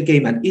top of the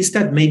game. And is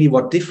that maybe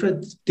what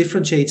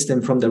differentiates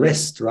them from the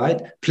rest,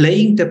 right?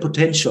 Playing their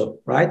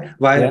potential, right?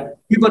 While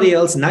everybody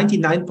else,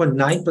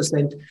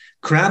 99.9%,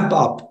 cramp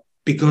up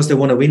because they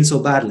want to win so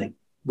badly.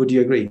 Would you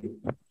agree?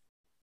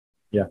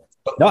 Yeah.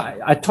 No,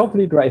 I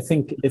totally agree. I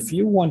think if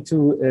you want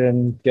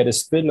to get a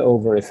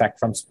spillover effect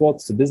from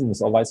sports to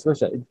business or vice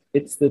versa,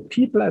 it's the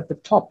people at the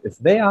top. If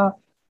they are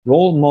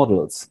role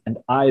models and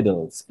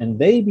idols, and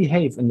they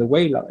behave in the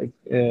way like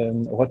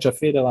Roger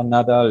Federer,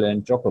 Nadal,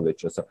 and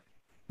Djokovic, or so,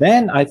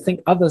 then I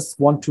think others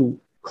want to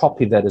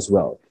copy that as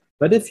well.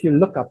 But if you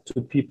look up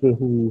to people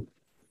who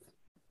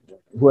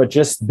are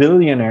just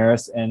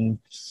billionaires and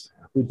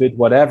who did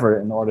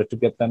whatever in order to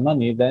get their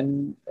money,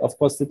 then of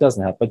course it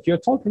doesn't help. But you're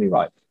totally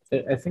right.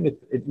 I think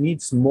it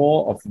needs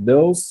more of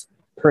those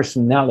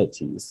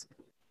personalities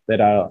that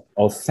are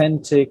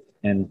authentic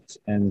and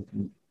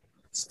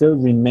still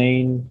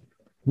remain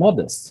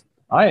modest.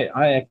 I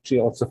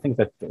actually also think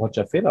that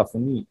Roger Federer, for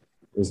me,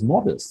 is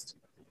modest.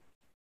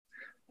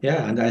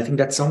 Yeah, and I think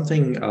that's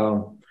something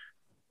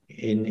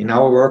in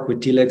our work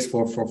with Telex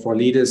for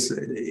leaders.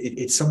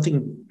 It's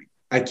something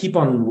I keep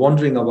on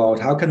wondering about.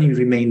 How can you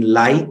remain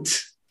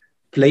light,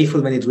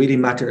 playful when it really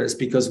matters?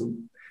 Because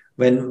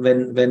when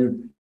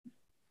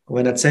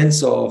that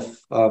sense of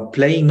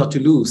playing not to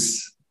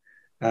lose,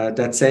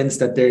 that sense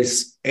that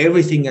there's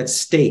everything at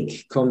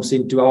stake comes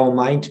into our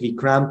mind, we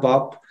cramp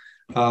up,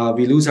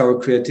 we lose our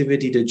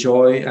creativity, the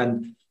joy,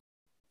 and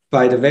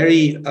by the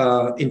very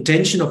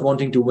intention of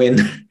wanting to win,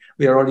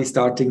 we are already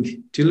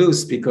starting to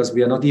lose because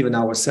we are not even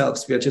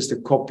ourselves. We are just a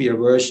copy, a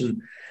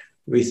version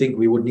we think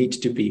we would need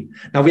to be.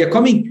 Now we are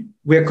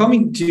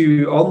coming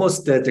to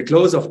almost the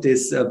close of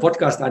this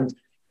podcast, and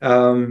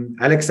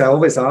Alex, I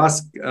always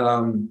ask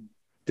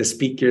the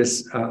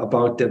speakers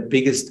about the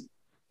biggest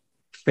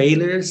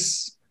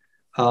failures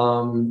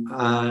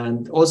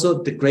and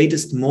also the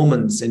greatest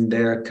moments in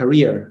their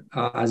career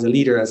as a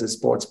leader, as a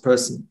sports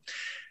person.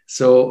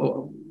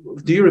 So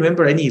do you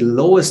remember any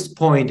lowest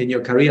point in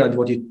your career and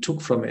what you took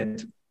from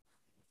it?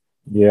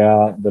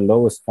 Yeah, the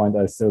lowest point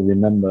I still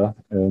remember.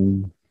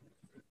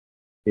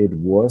 It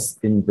was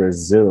in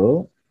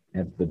Brazil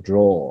at the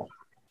draw.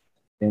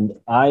 And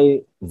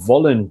I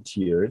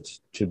volunteered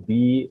to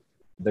be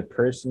the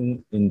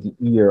person in the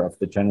ear of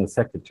the general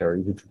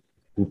secretary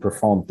who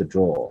performed the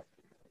draw.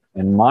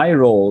 And my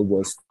role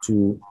was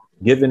to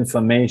give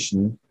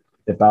information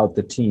about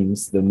the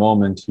teams the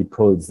moment he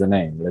pulls the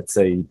name. Let's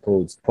say he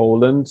pulls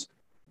Poland,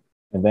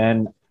 and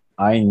then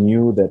I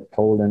knew that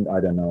Poland,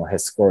 I don't know,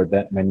 has scored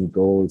that many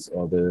goals,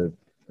 or the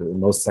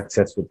most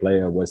successful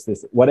player was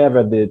this,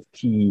 whatever the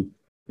key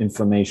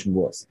information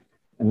was.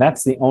 And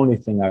that's the only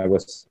thing I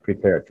was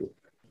prepared to.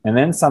 And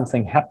then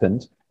something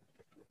happened.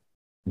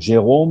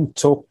 Jerome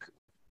took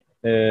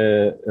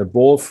a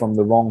ball from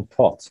the wrong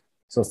pot.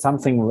 So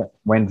something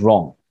went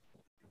wrong.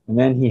 And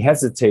then he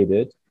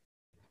hesitated.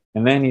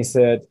 And then he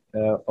said,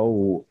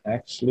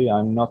 actually,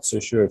 I'm not so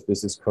sure if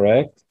this is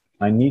correct.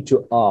 I need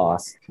to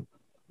ask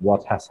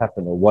what has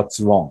happened or what's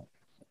wrong.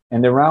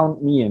 And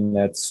around me in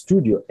that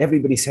studio,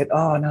 everybody said,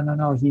 oh,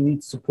 no, he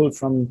needs to pull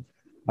from,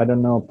 I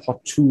don't know,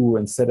 pot 2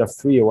 instead of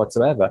 3 or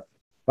whatsoever.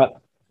 But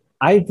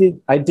I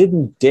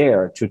didn't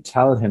dare to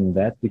tell him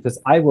that because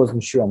I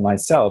wasn't sure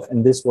myself,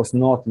 and this was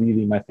not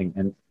really my thing.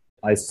 And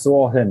I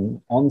saw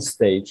him on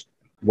stage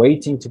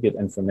waiting to get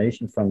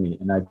information from me,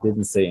 and I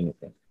didn't say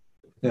anything.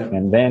 Yeah.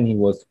 And then he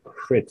was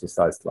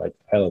criticized like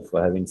hell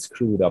for having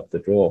screwed up the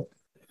draw.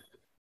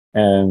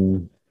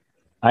 And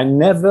I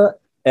never,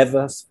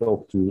 ever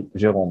spoke to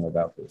Jerome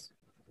about this.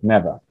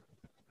 Never.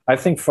 I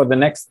think for the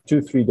next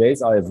 2-3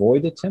 days, I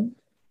avoided him,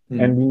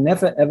 and we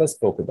never, ever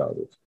spoke about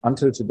it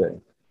until today.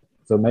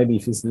 So maybe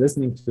if he's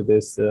listening to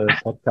this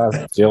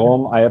podcast,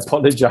 Jerome, I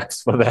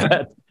apologize for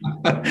that.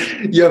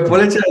 You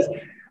apologize.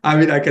 I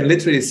mean, I can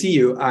literally see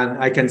you,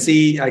 and I can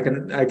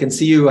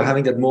see you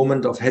having that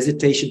moment of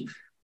hesitation.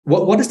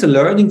 What is the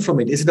learning from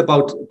it? Is it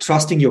about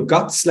trusting your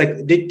guts?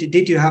 Like,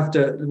 did you have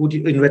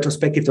in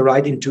retrospective, the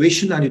right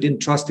intuition and you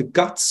didn't trust the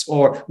guts?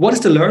 Or what is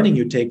the learning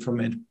you take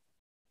from it?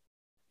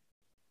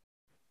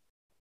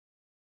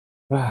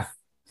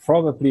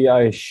 Probably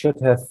I should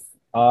have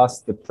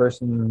asked the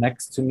person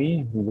next to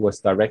me who was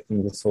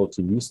directing this whole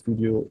TV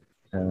studio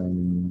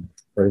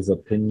for his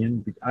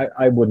opinion.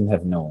 I wouldn't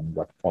have known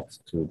what pot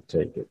to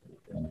take it.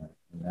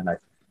 And I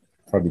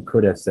probably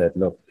could have said,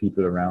 look,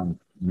 people around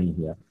me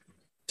here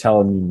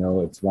tell me,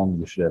 no, it's one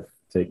you should have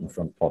taken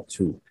from pot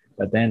 2.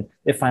 But then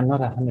if I'm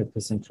not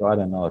 100% sure, I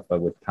don't know if I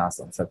would pass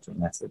on such a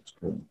message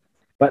to him.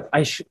 But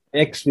I should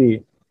actually,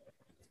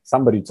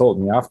 somebody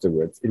told me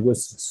afterwards, it was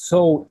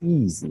so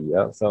easy.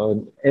 Yeah?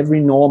 So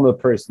every normal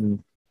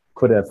person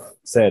could have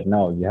said,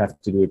 no, you have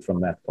to do it from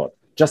that pot.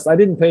 Just I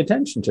didn't pay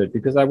attention to it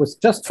because I was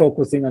just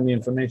focusing on the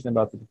information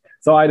about it.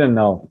 So I don't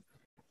know.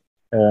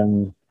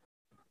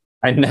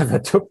 I never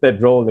took that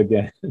role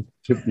again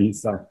to be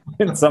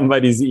in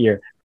somebody's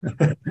ear.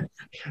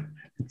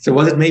 So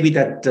was it maybe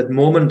that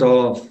moment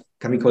of,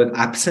 can we call it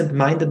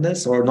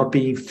absent-mindedness, or not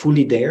being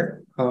fully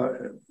there?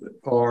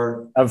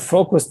 Or I've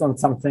focused on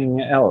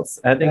something else.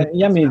 I think,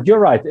 yeah, I mean,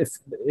 you're right.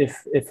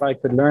 If I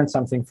could learn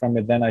something from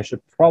it, then I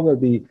should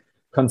probably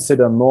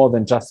consider more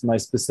than just my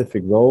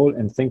specific role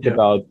and think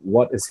about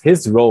what is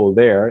his role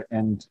there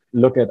and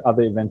look at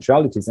other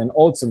eventualities and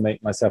also make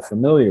myself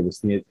familiar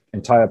with the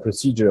entire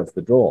procedure of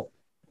the draw.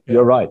 Yeah.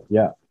 You're right.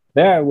 Yeah.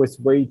 There I was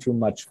way too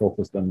much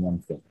focused on one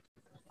thing.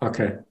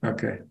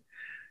 Okay.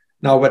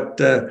 Now, but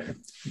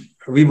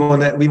we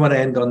want to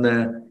end on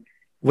a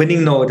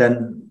winning note,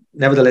 and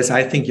nevertheless,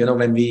 I think,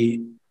 when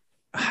we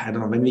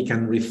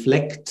can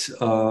reflect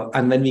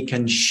and when we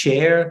can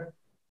share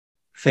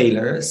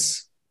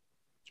failures,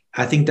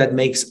 I think that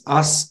makes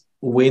us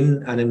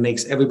win, and it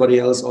makes everybody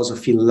else also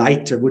feel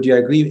lighter. Would you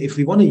agree? If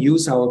we want to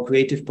use our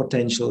creative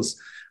potentials,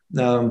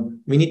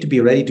 we need to be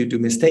ready to do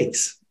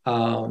mistakes.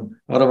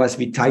 Otherwise,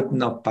 we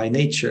tighten up by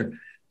nature.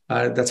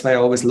 That's why I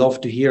always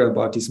love to hear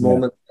about this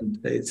moment. And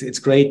it's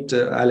great,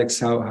 Alex,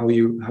 how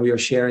you're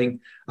sharing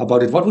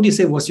about it. What would you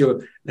say was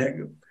your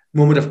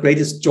moment of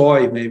greatest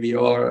joy, maybe,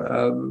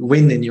 or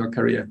win in your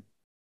career?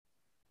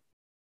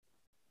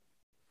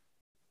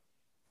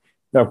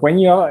 Look, when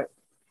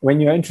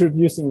you're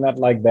introducing that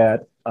like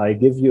that, I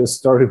give you a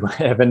story where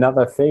I have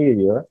another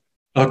failure.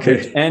 Okay.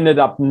 Which ended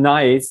up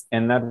nice,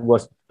 and that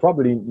was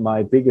probably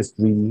my biggest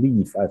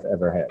relief I've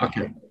ever had.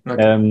 Okay.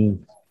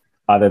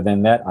 Other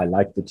than that, I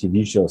like the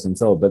TV shows and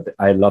so, but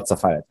I had lots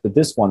of highlights. But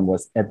this one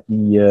was at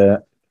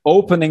the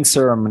opening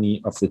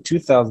ceremony of the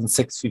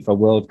 2006 FIFA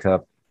World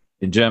Cup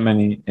in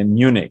Germany, in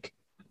Munich.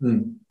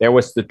 There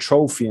was the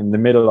trophy in the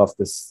middle of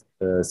this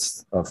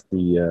of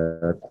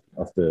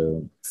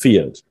the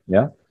field,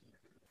 yeah.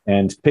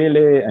 And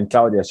Pele and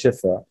Claudia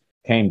Schiffer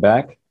came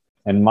back,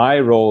 and my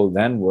role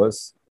then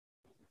was,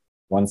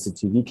 once the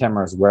TV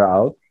cameras were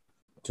out,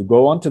 to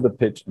go onto the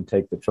pitch and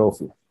take the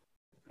trophy.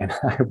 And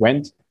I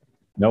went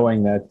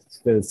knowing that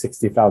still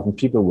 60,000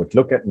 people would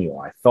look at me,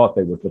 or I thought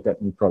they would look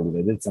at me,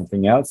 probably they did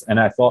something else. And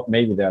I thought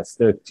maybe there are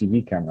still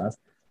TV cameras.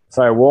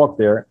 So I walked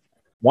there,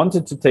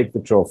 wanted to take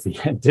the trophy,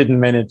 and didn't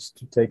manage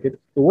to take it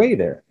away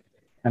there.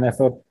 And I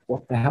thought,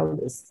 what the hell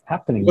is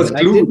happening? It was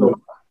glued.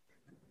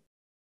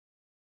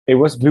 It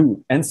was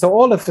glued. And so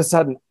all of a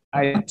sudden,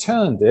 I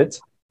turned it,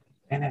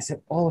 and I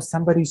said, oh,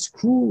 somebody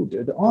screwed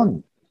it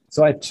on.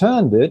 So I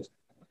turned it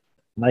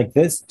like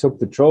this, took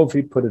the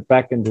trophy, put it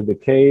back into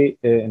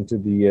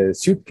the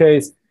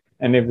suitcase,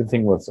 and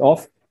everything was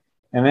off.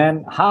 And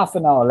then half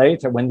an hour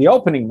later, when the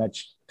opening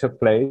match took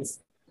place,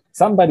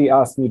 somebody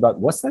asked me about,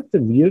 was that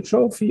the real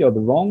trophy or the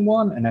wrong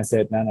one? And I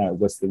said, no, it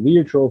was the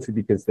real trophy,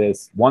 because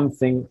there's one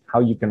thing how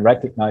you can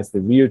recognize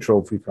the real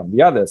trophy from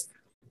the others,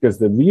 because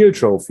the real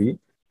trophy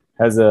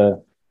has a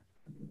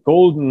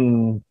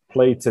golden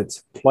plated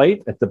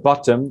plate at the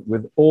bottom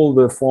with all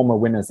the former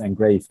winners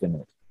engraved in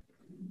it.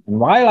 And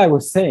while I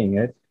was saying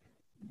it,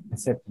 I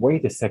said,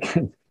 wait a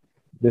second,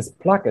 this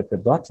plug at the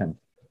bottom,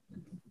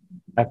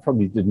 I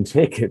probably didn't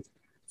take it.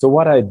 So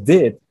what I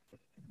did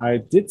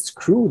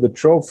screw the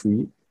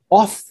trophy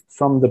off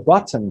from the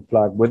bottom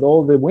plug with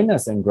all the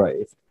winners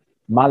engraved,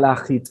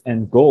 malachite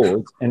and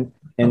gold, and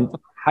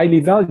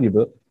highly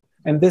valuable,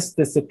 and this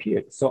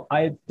disappeared. So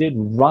I did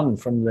run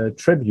from the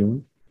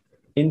tribune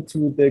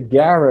into the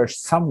garage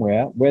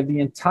somewhere where the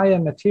entire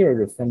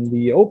material from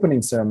the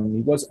opening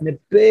ceremony was in a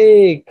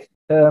big,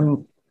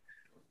 and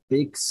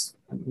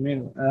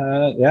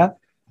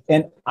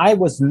I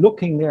was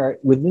looking there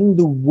within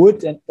the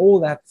wood and all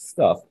that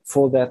stuff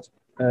for that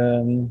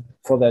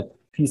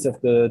piece of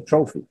the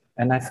trophy,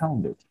 and I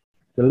found it.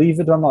 Believe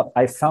it or not,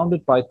 I found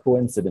it by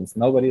coincidence.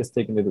 Nobody has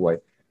taken it away.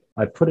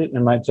 I put it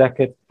in my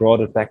jacket,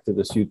 brought it back to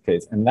the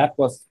suitcase, and that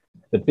was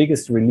the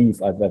biggest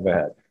relief I've ever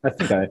had. I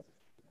think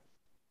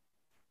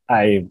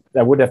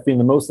that would have been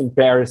the most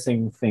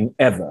embarrassing thing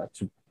ever,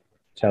 to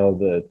tell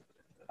that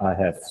I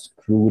have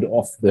screwed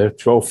off the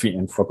trophy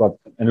and forgot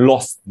and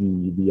lost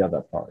the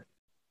other part.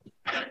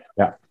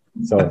 Yeah.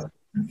 So.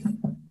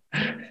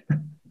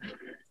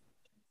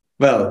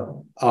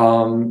 Well,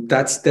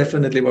 that's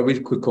definitely what we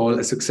could call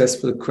a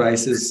successful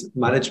crisis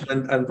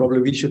management, and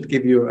probably we should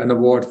give you an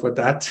award for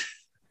that.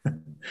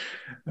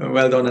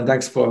 Well done, and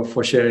thanks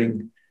for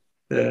sharing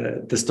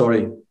the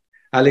story.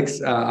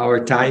 Alex, our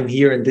time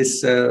here in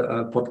this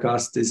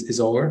podcast is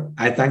over.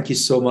 I thank you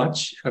so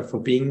much for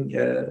being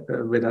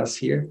with us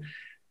here,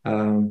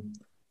 from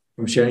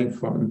sharing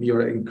from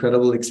your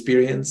incredible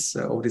experience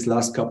over these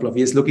last couple of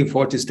years. Looking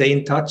forward to stay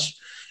in touch,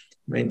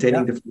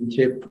 maintaining the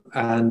friendship,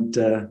 and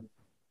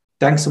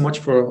thanks so much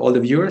for all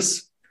the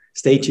viewers.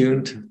 Stay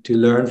tuned to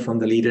learn from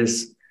the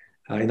leaders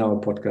in our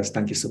podcast.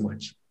 Thank you so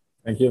much.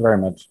 Thank you very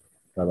much.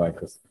 Bye bye,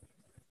 Chris.